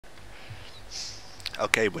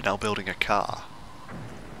Okay, we're now building a car.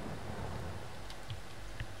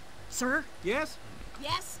 Sir? Yes?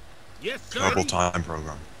 Yes? Yes, sir. Global time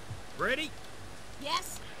program. Ready?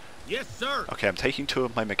 Yes? Yes, sir. Okay, I'm taking two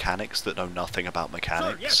of my mechanics that know nothing about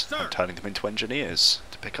mechanics yes, sir. and turning them into engineers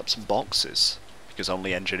to pick up some boxes, because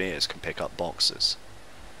only engineers can pick up boxes.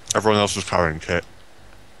 Everyone else was carrying kit.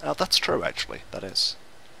 Oh, that's true, actually. That is.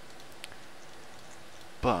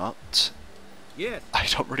 But Yes. I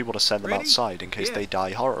don't really want to send them Ready? outside in case Yes. they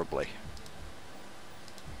die horribly.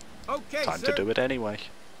 Okay, Time sir. to do it anyway.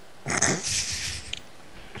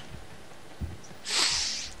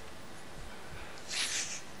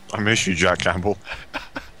 I miss you, Jack Campbell.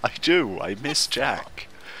 I do. I miss Jack.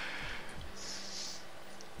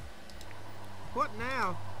 What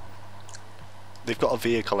now? They've got a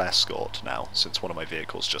vehicle escort now, since one of my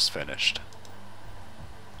vehicles just finished.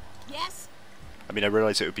 Yes? I mean, I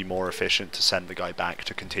realise it would be more efficient to send the guy back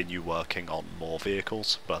to continue working on more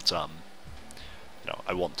vehicles, but, you know,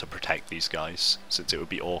 I want to protect these guys, since it would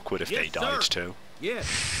be awkward if they Yes, died sir. too.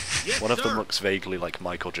 Yes. Yes, One of them sir. looks vaguely like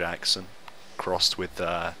Michael Jackson, crossed with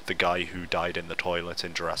the guy who died in the toilet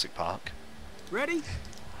in Jurassic Park. Ready?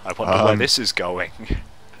 I wonder where this is going.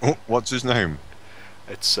 Oh, what's his name?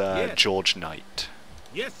 It's Yes. George Knight.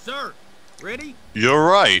 Yes, sir. Ready? You're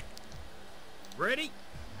right. Ready?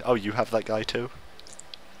 Oh, you have that guy too?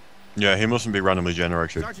 Yeah, he mustn't be randomly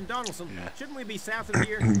generated. Sergeant Donaldson, Yeah. shouldn't we be south of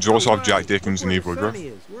here? He's also No like Jack way. Dickens Look and where Eve the sun Woodruff.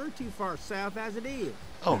 is. We're too far south as it is.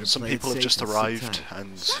 Oh, Better some play it people have safe just and sit arrived tight.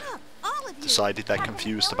 and Shut up, all of you! decided they're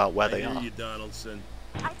confused about where they are. Donaldson.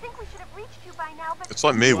 I think we should have reached you by now, but It's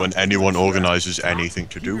like me when anyone organises anything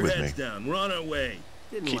to do with me. Down. We're on our way.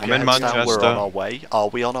 Didn't Keep like your I'm in heads down, we're Manchester. on our way. Are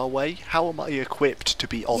we on our way? How am I equipped to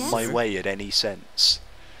be on Yes. my way in any sense?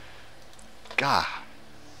 Gah.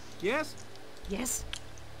 Yes? Yes?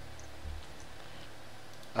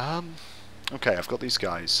 Okay, I've got these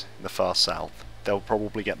guys in the far south. They'll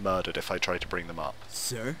probably get murdered if I try to bring them up.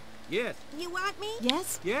 Sir? Yes. You want me?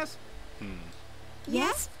 Yes? Yes?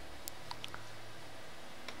 Yes?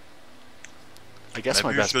 I guess Maybe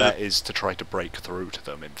my you best should- bet is to try to break through to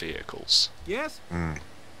them in vehicles. Yes?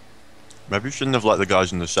 Maybe you shouldn't have let the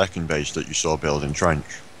guys in the second base that you saw building trench.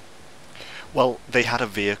 Well, they had a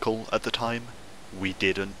vehicle at the time. We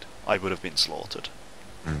didn't. I would have been slaughtered.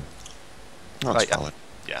 That's Right, valid.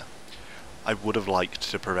 Yeah. I would have liked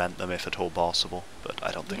to prevent them if at all possible, but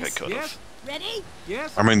I don't think Yes. I could Yes? Ready?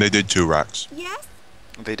 Yes? I mean, they did 2 racks, Yes?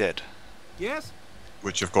 have. They did. Yes?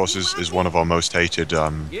 which of course is one of our most hated,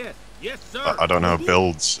 Yes. Yes, sir. I don't know,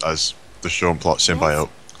 builds as the Sean Plot symbiote.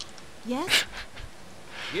 Yes?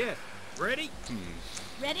 Yes. Ready?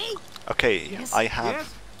 Ready? Okay, Yes. I have Yes?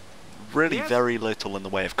 really Yes? very little in the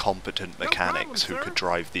way of competent No mechanics problem, who sir. could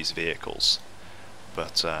drive these vehicles.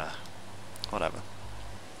 But, whatever.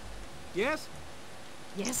 Yes?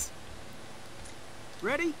 Yes?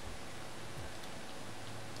 Ready?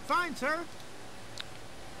 Fine, sir.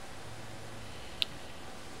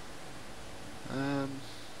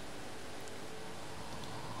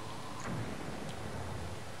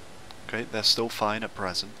 Okay, they're still fine at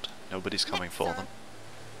present. Nobody's coming Next, for sir. them.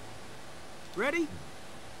 Ready?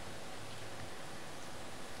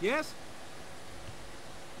 Yes?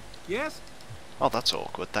 Yes? Oh, that's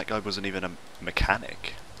awkward. That guy wasn't even a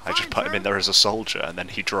mechanic. I just Fine, put him sir. in there as a soldier, and then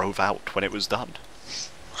he drove out when it was done.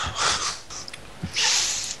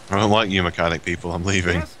 I don't like you mechanic people, I'm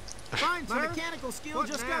leaving. Yes? Fine, My sir. mechanical skill What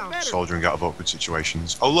just now? got better. Soldiering out of awkward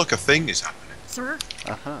situations. Oh look, a thing is happening. Sir?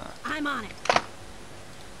 Uh-huh. I'm on it.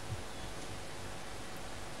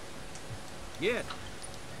 Yes.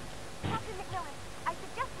 Captain McMillan, I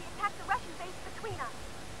suggest we attack the Russian base between us.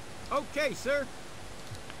 Okay, sir.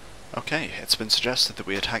 Okay, it's been suggested that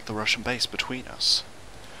we attack the Russian base between us.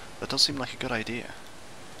 That does seem like a good idea.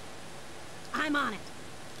 I'm on it.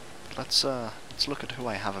 Let's look at who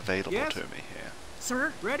I have available Yes? to me here.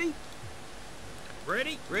 Sir? Ready?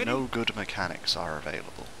 Ready? Ready? No good mechanics are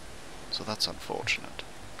available, so that's unfortunate.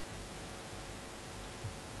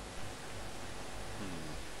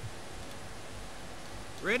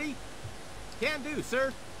 Ready? Can do,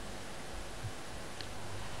 sir.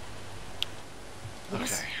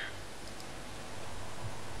 Yes. Okay.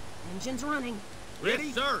 Engine's running. Ready?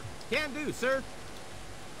 Yes, sir. Can do, sir.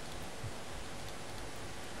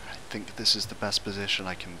 I think this is the best position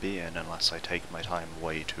I can be in unless I take my time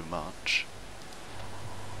way too much.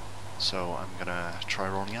 So I'm gonna try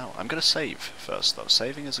rolling out. I'm gonna save first though.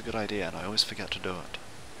 Saving is a good idea and I always forget to do it.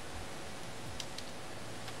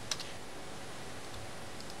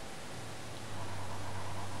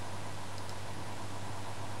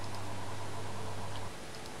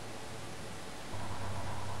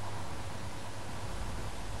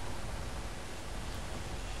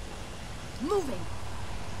 Moving.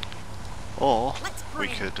 Or Let's we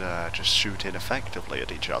pray. could just shoot ineffectively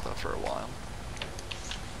at each other for a while.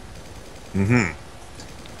 Mm-hmm.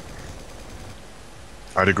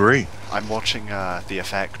 I'd agree. I'm watching the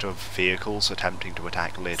effect of vehicles attempting to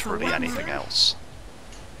attack literally what anything now? else.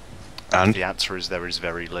 And The answer is there is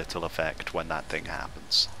very little effect when that thing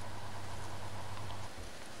happens.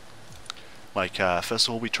 Like, first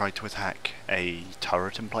of all we tried to attack a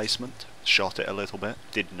turret emplacement, shot it a little bit,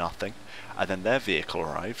 did nothing, and then their vehicle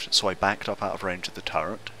arrived, so I backed up out of range of the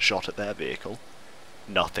turret, shot at their vehicle,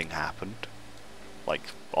 nothing happened. Like,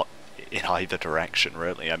 in either direction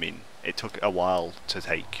really. I mean, it took a while to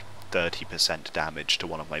take 30% damage to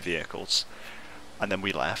one of my vehicles, and then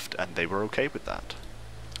we left, and they were okay with that.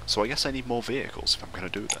 So I guess I need more vehicles if I'm going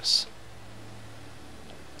to do this.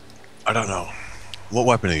 I don't know. What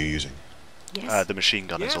weapon are you using? Yes. The machine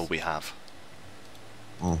gun is Yes. all we have.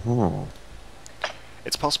 Mm-hmm.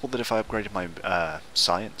 It's possible that if I upgraded my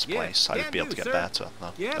science Yeah, place, I would can be able do, to get sir. better.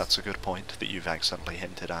 No, Yes. that's a good point that you've accidentally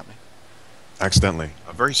hinted at me. Accidentally.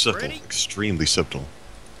 Very subtle. Ready? Extremely subtle.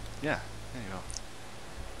 Yeah, there you go.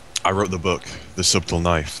 I wrote the book, The Subtle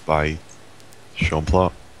Knife, by Sean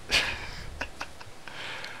Plott.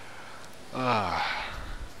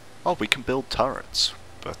 Oh, we can build turrets,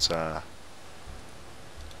 but I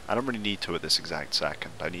don't really need to at this exact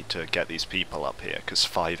second. I need to get these people up here, because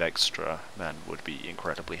 5 extra men would be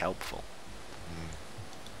incredibly helpful.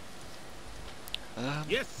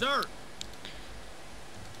 Yes, sir.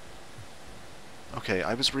 Okay,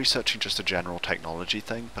 I was researching just a general technology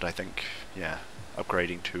thing, but I think, yeah,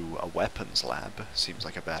 upgrading to a weapons lab seems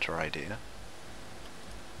like a better idea.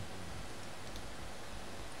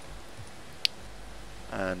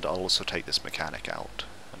 And I'll also take this mechanic out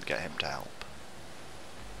and get him to help.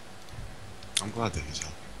 I'm glad that he's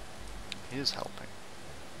helping. He is helping.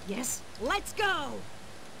 Yes. Let's go.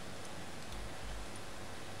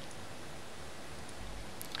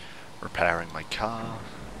 Repairing my car.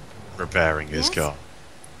 Repairing his Yes? car.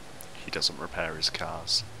 He doesn't repair his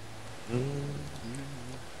cars.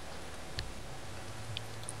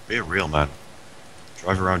 Be a real man.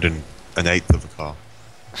 Drive around in an eighth of a car.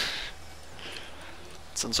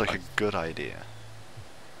 Sounds like a good idea.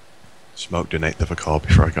 Smoked an eighth of a car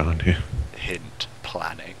before I got on here. Hint,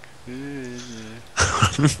 planning.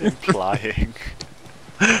 Implying.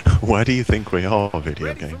 Where do you think we are, video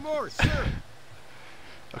Ready for game? more, sir.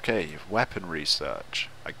 Okay, weapon research.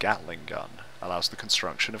 A Gatling gun. Allows the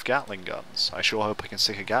construction of Gatling guns. I sure hope I can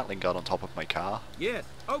stick a Gatling gun on top of my car. Yes.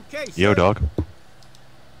 Okay, sir. Yo, dog.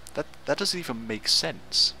 That doesn't even make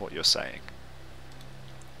sense, what you're saying.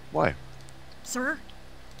 Why? Sir?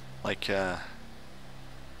 Like,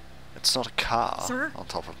 it's not a car Sir? on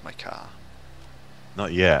top of my car.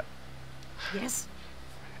 Not yet. Yes.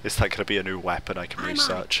 Is that going to be a new weapon I can I'm on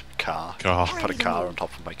research? Car. Car. Put a Ready to car move. on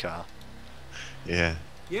top of my car. Yeah.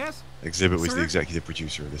 Yes. Exhibit was the Sir? executive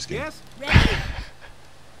producer of this game. Yes. Ready.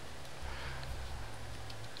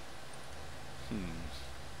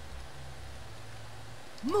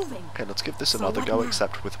 Moving. Okay, let's give this So another what go, now?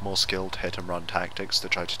 except with more skilled hit-and-run tactics to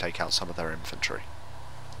try to take out some of their infantry.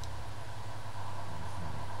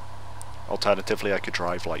 Alternatively, I could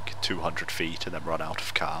drive like 200 feet and then run out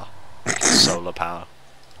of car. Solar power.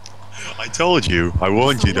 I told you. I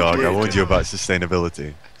warned you, dog. I Where'd warned you you go? about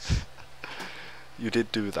sustainability. You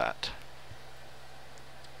did do that.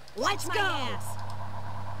 Let's go.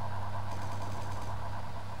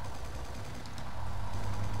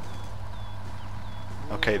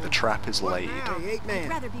 Okay, the trap is What laid. now? Hey, I'd man.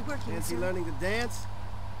 rather be working, Fancy sir. learning to dance?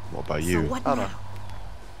 What about So you? what Oh, no. now?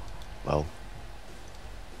 Well,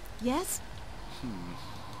 Yes?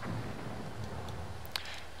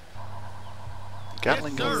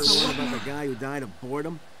 Gatling Yes, sir. guns. So what about the guy who died of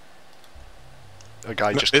boredom? A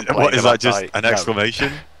guy just what complained is about that? Just an no.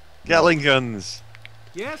 exclamation? Gatling guns.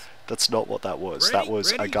 Yes. That's not what that was. Ready? That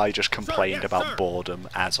was a Ready? guy just Sir, complained yes, about sir. boredom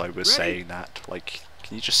as I was Ready? saying that. Like,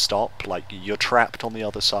 can you just stop? Like, you're trapped on the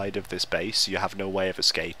other side of this base. You have no way of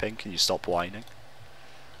escaping. Can you stop whining?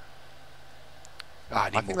 Ah,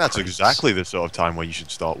 need I think more that's crates. exactly the sort of time where you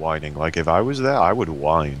should start whining. Like, if I was there, I would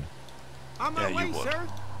whine. On Yeah, my you way, would. sir.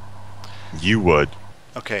 You would.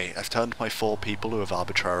 Okay, I've turned my 4 people who have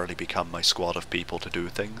arbitrarily become my squad of people to do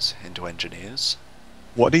things into engineers.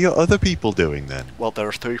 What are your other people doing then? Well, there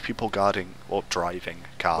are 3 people guarding or driving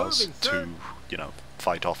cars Moving, sir. to, you know,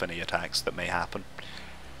 fight off any attacks that may happen.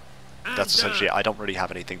 I'm That's essentially it. done. I don't really have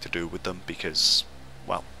anything to do with them because,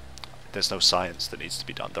 well, there's no science that needs to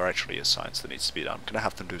be done. There actually is science that needs to be done. I'm gonna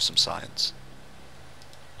have them do some science.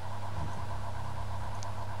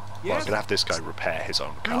 Well, I'm Yes. gonna have this guy repair his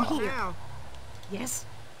own I'm car. here. Now. Yes?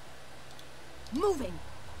 Moving.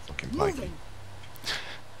 Fucking pikey. Moving.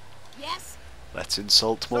 Yes. Let's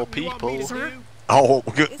insult more Something you want me to people. Sir? do? Oh,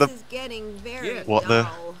 This the is getting very Yes. What the-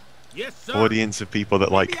 dull. Yes, sir. audience of people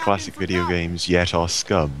that like Maybe I classic can video forget. games yet are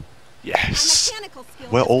scum. Yes. mechanical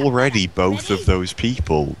skills We're just got already better. both Ready? of those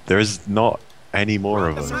people. There's not any more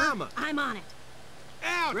of Rock us. the Sir, mama. I'm on it.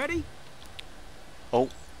 Out. Ready? Oh,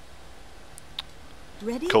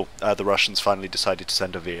 Ready? cool. The Russians finally decided to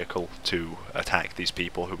send a vehicle to attack these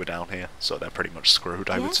people who were down here, so they're pretty much screwed,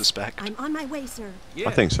 I would Yes, suspect. I'm on my way, sir. Yes.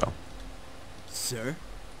 I think so. Sir?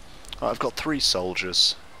 I've got 3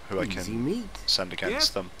 soldiers who I Easy can meat. send against Yes.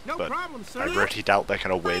 them, No but problem, sir. I really doubt they're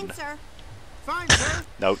going to Fine, win. sir. Fine, sir.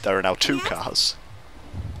 No, there are now 2 Yes. cars.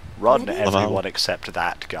 Run, Ready? everyone except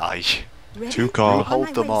that guy. Ready? 2 You car. On my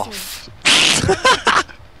hold them way, off.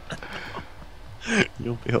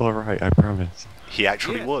 You'll be alright, I promise. He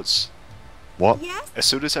actually Yeah. was. What? Yes. As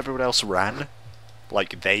soon as everyone else ran,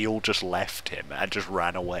 like, they all just left him and just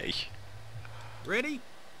ran away. Ready?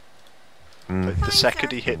 But Fine, the second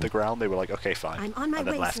sir. he hit the ground, they were like, okay, fine. I'm on my and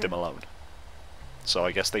then way, left sir. him alone. So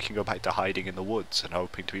I guess they can go back to hiding in the woods and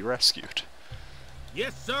hoping to be rescued.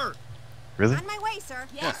 Yes, sir. Really? On my way, sir.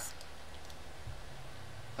 Yes.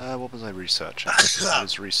 What was I researching? I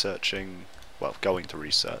was researching, well, going to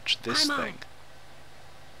research this I'm on thing.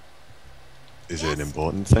 Is it Yes. an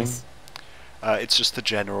important thing? Yes. It's just the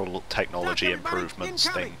general technology Stop, everybody. improvements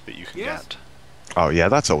Incoming. thing that you can Yes. get. Oh yeah,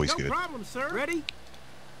 that's always No good. problem, sir. Ready?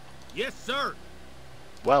 Yes, sir.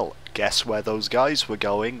 Well, guess where those guys were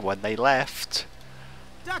going when they left?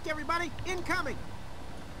 Duck, everybody. Incoming.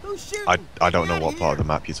 Who's shooting? I don't Get know outta what part of the here.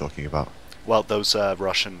 map you're talking about. Well, those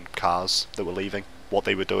Russian cars that were leaving, what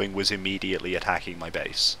they were doing was immediately attacking my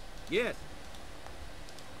base. Yes.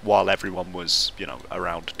 While everyone was, you know,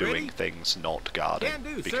 around doing Ready? things not guarding, Can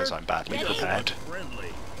do, because sir. I'm badly Ready? prepared.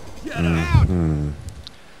 Friendly. Get out. Hmm.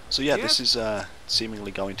 So yeah, Yes? this is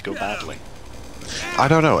seemingly going to go badly. I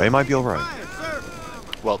don't know, it might be alright. Fire, sir.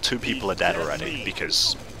 Well, 2 people are dead already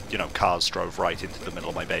because, you know, cars drove right into the middle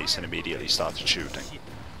of my base and immediately started shooting.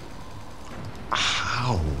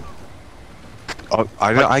 How? Oh,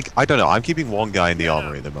 I don't know, I'm keeping one guy in the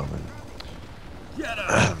armory at the moment. Get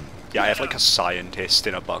out. Yeah, I have like a scientist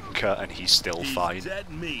in a bunker and he's still fine. Dead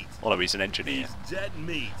meat. Although he's an engineer, Dead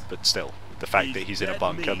meat. but still, the fact that he's in a dead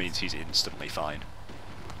bunker meat. means he's instantly fine.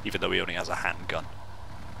 Even though he only has a handgun.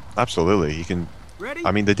 Absolutely, he can... Ready?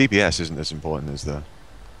 I mean, the DPS isn't as important as the...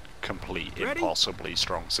 Complete, Ready? impossibly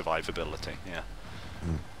strong survivability, yeah.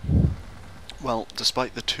 Well,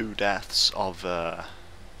 despite the 2 deaths of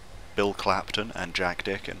Bill Clapton and Jack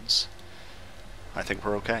Dickens, I think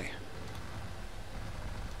we're okay.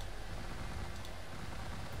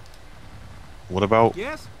 What about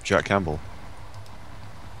Yes. Jack Campbell?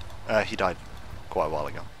 He died quite a while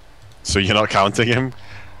ago. So you're not counting him?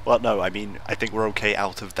 Well, no, I mean, I think we're okay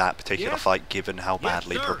out of that particular Yes. fight, given how Yes,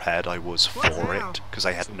 badly sir. prepared I was What's for now? it, because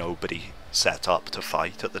I had nobody set up to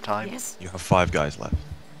fight at the time. Yes. You have 5 guys left.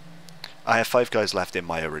 I have 5 guys left in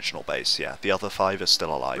my original base, yeah. The other 5 are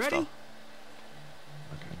still alive, Ready? though.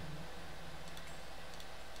 Okay.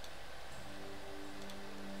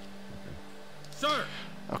 Sir.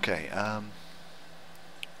 Okay,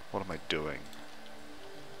 what am I doing?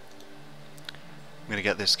 I'm gonna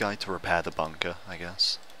get this guy to repair the bunker, I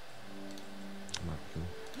guess.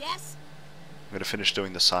 Yes. I'm gonna finish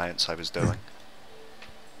doing the science I was doing,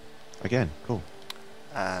 Again, cool.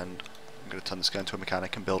 and I'm gonna turn this guy into a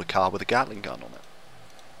mechanic and build a car with a Gatling gun on it.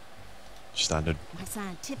 Standard. My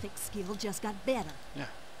scientific skill just got better. Yeah.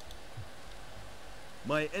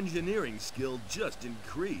 My engineering skill just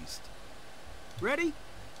increased. Ready?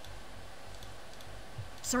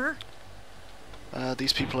 Sir?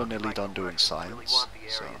 These people are nearly done doing Really science, want the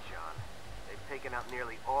so... area, John. They've taken out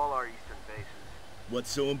nearly all our eastern bases. What's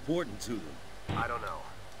so important to them? I don't know,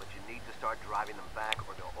 but you need to start driving them back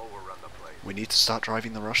or they'll overrun the place. We need to start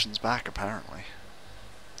driving the Russians back, apparently.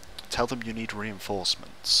 Tell them you need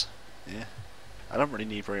reinforcements. Yeah. I don't really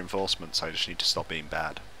need reinforcements, I just need to stop being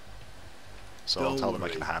bad. So I'll Don't tell them I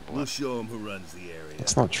worry. can handle We'll it. show them who runs the area.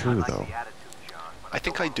 That's not I true, like though. the attitude, John, but I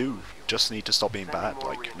think don't I wanna do, lose you. just need to stop being bad,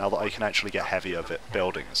 like, now that I can actually get heavy of it,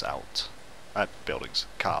 buildings out. Buildings.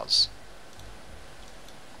 Cars.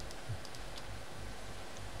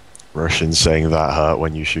 Russians saying that hurt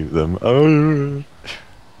when you shoot them. Oh.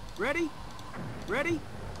 Ready? Ready?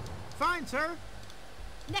 Fine, sir.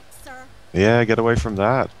 Next, sir. Yeah, get away from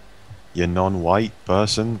that. You non-white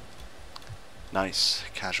person. Nice.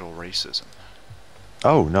 Casual racism.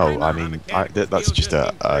 Oh no, I'm I not a mean, mechanic. that's Feel just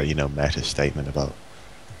just a you know, meta statement about.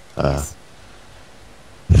 Yes.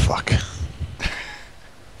 Fuck.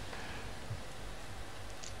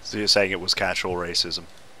 So you're saying it was casual racism?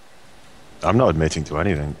 I'm not admitting to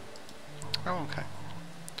anything. Oh, okay.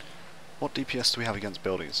 What DPS do we have against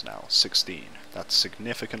buildings now? 16. That's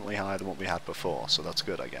significantly higher than what we had before, so that's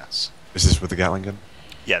good, I guess. Is this with the Gatling gun?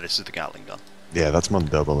 Yeah, this is the Gatling gun. Yeah, that's more than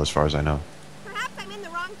double as far as I know. Perhaps I'm in the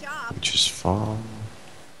wrong job. Which is far.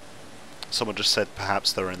 Someone just said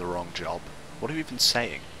perhaps they're in the wrong job. What are you even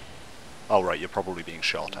saying? Oh, right, you're probably being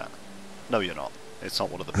shot at. No, you're not. It's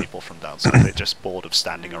not one of the people from down south. They're just bored of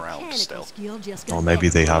standing around Mechanical still. skill just got Or maybe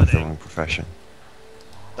they have the wrong profession.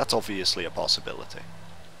 That's obviously a possibility.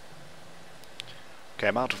 Okay,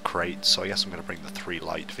 I'm out of crates, so I guess I'm going to bring the 3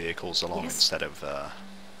 light vehicles along Yes. instead of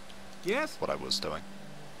Yes? what I was doing,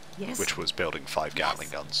 Yes. which was building 5 Gatling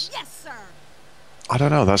guns. Yes, sir. I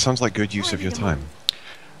don't know, that sounds like good use of your time.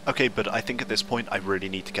 Okay, but I think at this point I really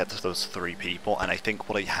need to get to those 3 people, and I think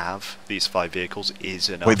what I have, these 5 vehicles, is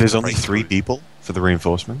enough. Wait, there's to only break 3 through. people for the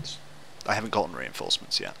reinforcements? I haven't gotten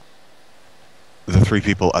reinforcements yet. The 3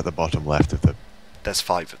 people at the bottom left of the... There's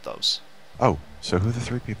 5 of those. Oh, so who are the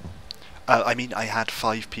 3 people? I mean, I had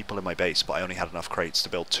 5 people in my base, but I only had enough crates to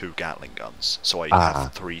build 2 Gatling guns, so I Ah.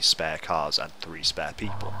 have 3 spare cars and 3 spare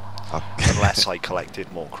people. Okay. Unless I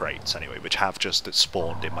collected more crates anyway, which have just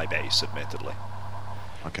spawned in my base, admittedly.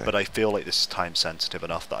 Okay. But I feel like this is time sensitive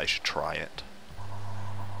enough that I should try it.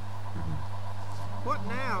 What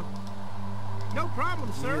now? No problem,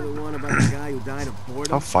 You sir. the one about the guy who died of How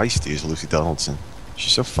boredom? feisty is Lucy Donaldson?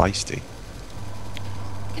 She's so feisty.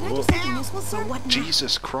 Can I do something useful, sir? What now?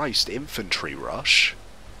 Jesus Christ, infantry rush?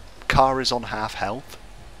 Car is on half health?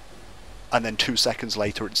 And then 2 seconds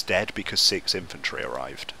later it's dead because 6 infantry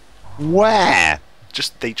arrived. Where?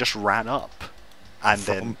 They just ran up. And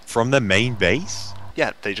then... From the main base?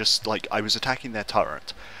 Yeah, they just, like, I was attacking their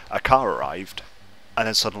turret, a car arrived, and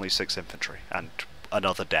then suddenly 6 infantry, and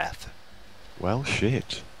another death. Well,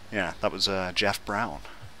 shit. Yeah, that was Jeff Brown.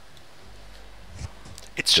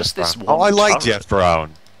 It's Jeff just this Brown. one Oh, I like turret. Jeff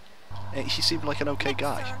Brown. He seemed like an okay Yes,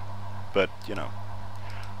 guy. sir. But, you know,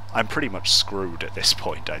 I'm pretty much screwed at this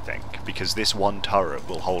point, I think, because this one turret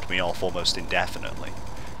will hold me off almost indefinitely.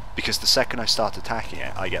 Because the second I start attacking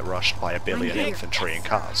it, I get rushed by 1 billion here. infantry and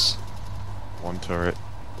cars. One turret.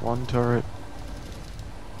 One turret.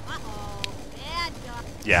 Uh-oh. Bad guy.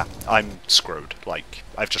 Yeah, I'm screwed. Like,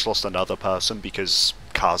 I've just lost another person because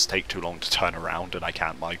cars take too long to turn around and I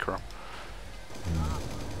can't micro.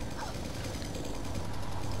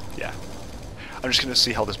 Yeah. I'm just gonna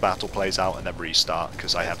see how this battle plays out and then restart,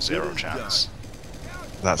 because I have 0 chance.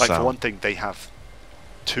 That's Like, for one thing, they have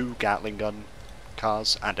 2 Gatling gun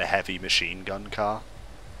cars and a heavy machine gun car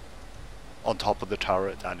on top of the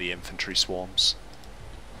turret and the infantry swarms.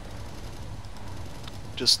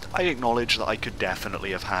 I acknowledge that I could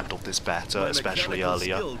definitely have handled this better, My especially mechanical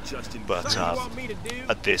earlier, skill just but increased. What do you want me to do?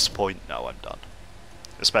 at this point, no, I'm done.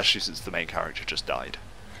 Especially since the main character just died.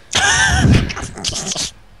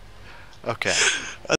 Okay.